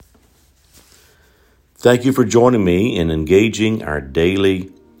Thank you for joining me in engaging our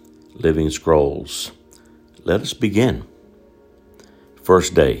daily living scrolls. Let us begin.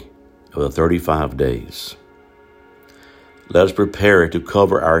 First day of the 35 days. Let us prepare to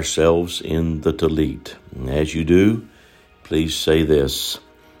cover ourselves in the Talit. And as you do, please say this: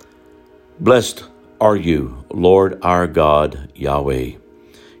 Blessed are you, Lord our God, Yahweh,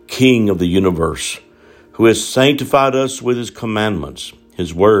 King of the universe, who has sanctified us with his commandments,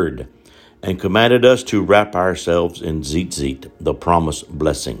 his word, and commanded us to wrap ourselves in tzitzit, the promised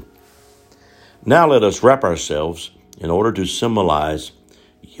blessing. Now let us wrap ourselves in order to symbolize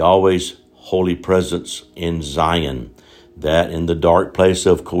Yahweh's holy presence in Zion, that in the dark place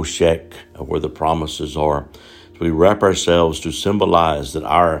of Koshek, where the promises are. So we wrap ourselves to symbolize that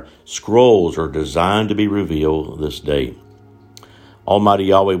our scrolls are designed to be revealed this day. Almighty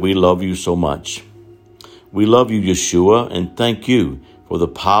Yahweh, we love you so much. We love you, Yeshua, and thank you for the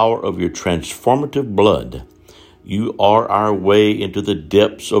power of your transformative blood. You are our way into the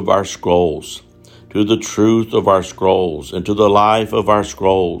depths of our scrolls, to the truth of our scrolls, and to the life of our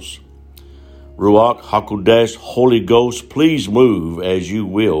scrolls. Ruach HaKodesh, Holy Ghost, please move as you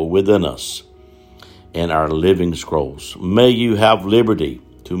will within us and our living scrolls. May you have liberty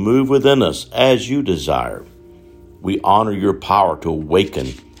to move within us as you desire. We honor your power to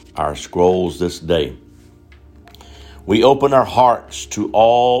awaken our scrolls this day. We open our hearts to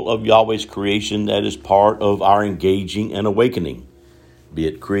all of Yahweh's creation that is part of our engaging and awakening, be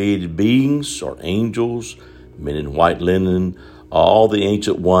it created beings or angels, men in white linen, all the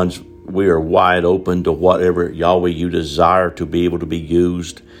ancient ones. We are wide open to whatever, Yahweh, you desire to be able to be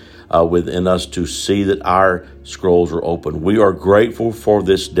used within us to see that our scrolls are open. We are grateful for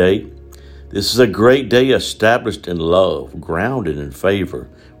this day. This is a great day established in love, grounded in favor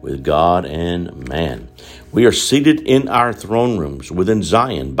with God and man. We are seated in our throne rooms within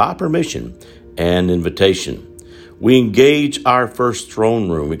Zion by permission and invitation. We engage our first throne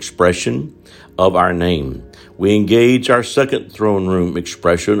room expression of our name. We engage our second throne room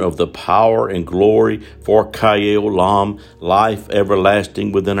expression of the power and glory for Kaye Olam, life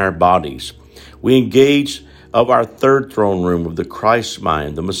everlasting within our bodies. We engage of our third throne room of the Christ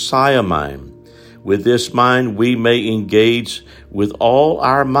mind, the Messiah mind. With this mind, we may engage with all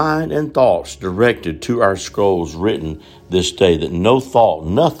our mind and thoughts directed to our scrolls written this day, that no thought,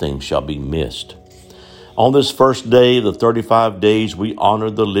 nothing shall be missed. On this first day, the 35 days, we honor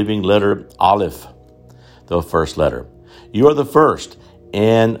the living letter Aleph, the first letter. You are the first,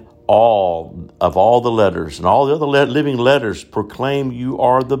 and all the letters and all the other living letters proclaim you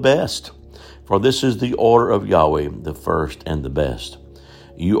are the best. For this is the order of Yahweh, the first and the best.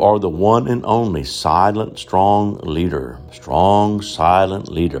 You are the one and only silent, strong leader. Strong, silent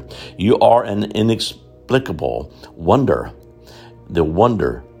leader. You are an inexplicable wonder. The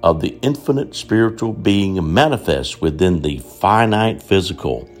wonder of the infinite spiritual being manifest within the finite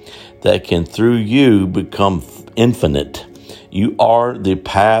physical that can through you become infinite. You are the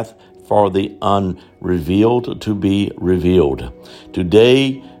path for the unrevealed to be revealed.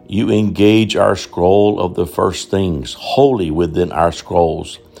 Today, you engage our scroll of the first things, holy within our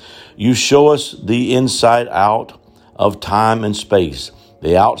scrolls. You show us the inside out of time and space,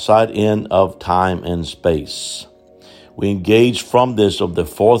 the outside in of time and space. We engage from this of the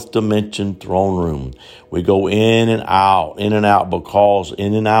fourth dimension throne room. We go in and out, because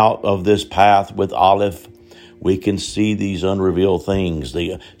in and out of this path with Aleph, we can see these unrevealed things,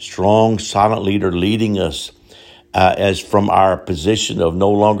 the strong, silent leader leading us as from our position of no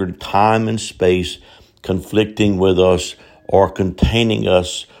longer time and space conflicting with us or containing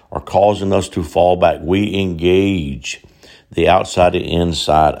us or causing us to fall back. We engage the outside and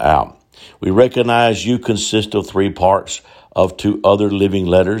inside out. We recognize you consist of three parts of two other living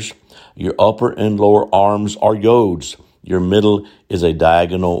letters. Your upper and lower arms are yods. Your middle is a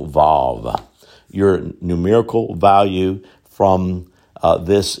diagonal vav. Your numerical value from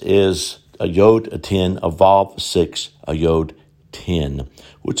this is a yod 10, a vav 6, a yod 10,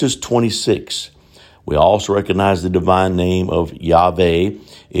 which is 26. We also recognize the divine name of Yahweh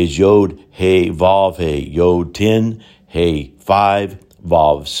is yod he vav he, yod 10, he 5,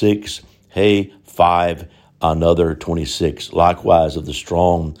 vav 6, he 5, another 26. Likewise of the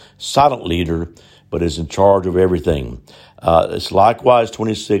strong silent leader, but is in charge of everything. It's likewise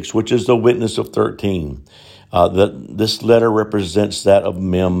 26, which is the witness of 13. This letter represents that of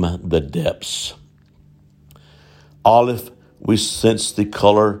Mem, the depths. Aleph, we sense the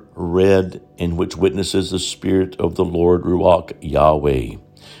color red, in which witnesses the Spirit of the Lord, Ruach Yahweh.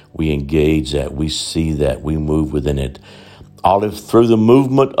 We engage that, we see that, we move within it. Aleph, through the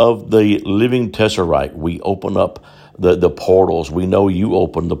movement of the living tesseract, we open up the portals. We know you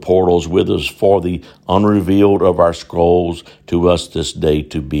open the portals with us for the unrevealed of our scrolls to us this day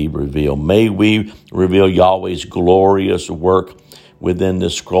to be revealed. May we reveal Yahweh's glorious work within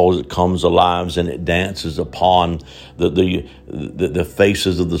this scroll. It comes alive and it dances upon the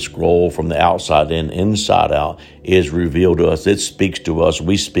faces of the scroll from the outside in, inside out is revealed to us. It speaks to us.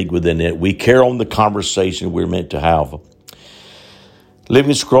 We speak within it. We carry on the conversation we're meant to have.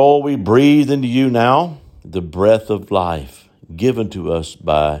 Living scroll, we breathe into you now the breath of life given to us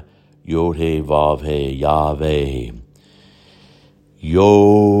by Yod-Heh Vav-Heh, Yahweh.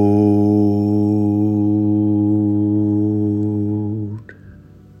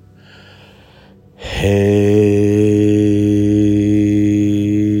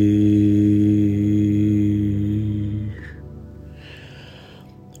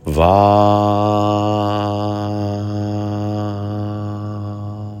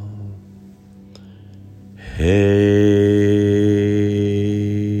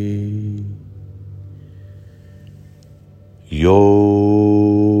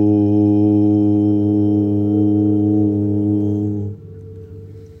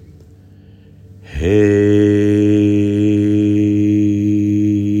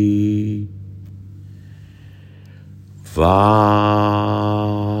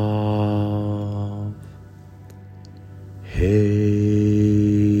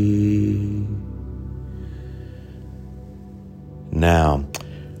 Now,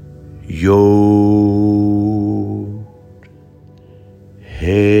 Yod-Heh,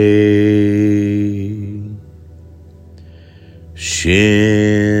 Shin,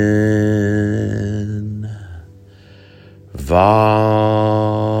 Vav,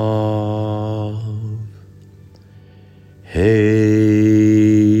 Hey.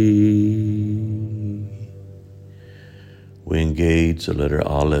 We engage the letter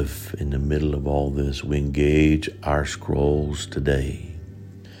Aleph in the middle of all this. We engage our scrolls today,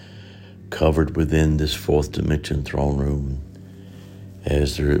 covered within this fourth dimension throne room.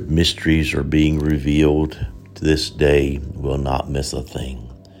 As their mysteries are being revealed to this day, we'll not miss a thing.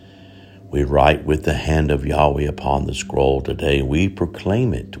 We write with the hand of Yahweh upon the scroll today. We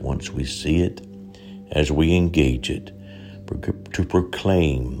proclaim it once we see it, as we engage it, to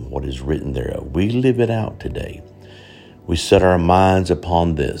proclaim what is written there. We live it out today. We set our minds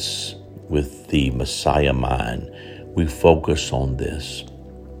upon this with the Messiah mind. We focus on this.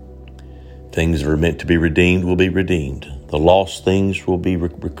 Things that are meant to be redeemed will be redeemed. The lost things will be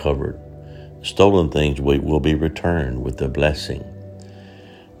recovered. The stolen things will be returned with the blessing.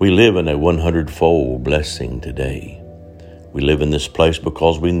 We live in a 100-fold blessing today. We live in this place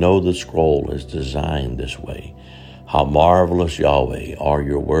because we know the scroll is designed this way. How marvelous, Yahweh, are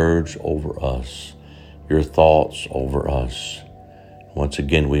your words over us, your thoughts over us. Once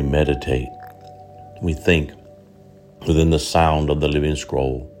again, we meditate. We think within the sound of the living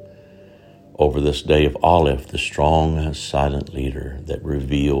scroll over this day of Aleph, the strong, silent leader that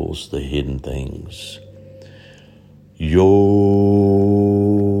reveals the hidden things. Yod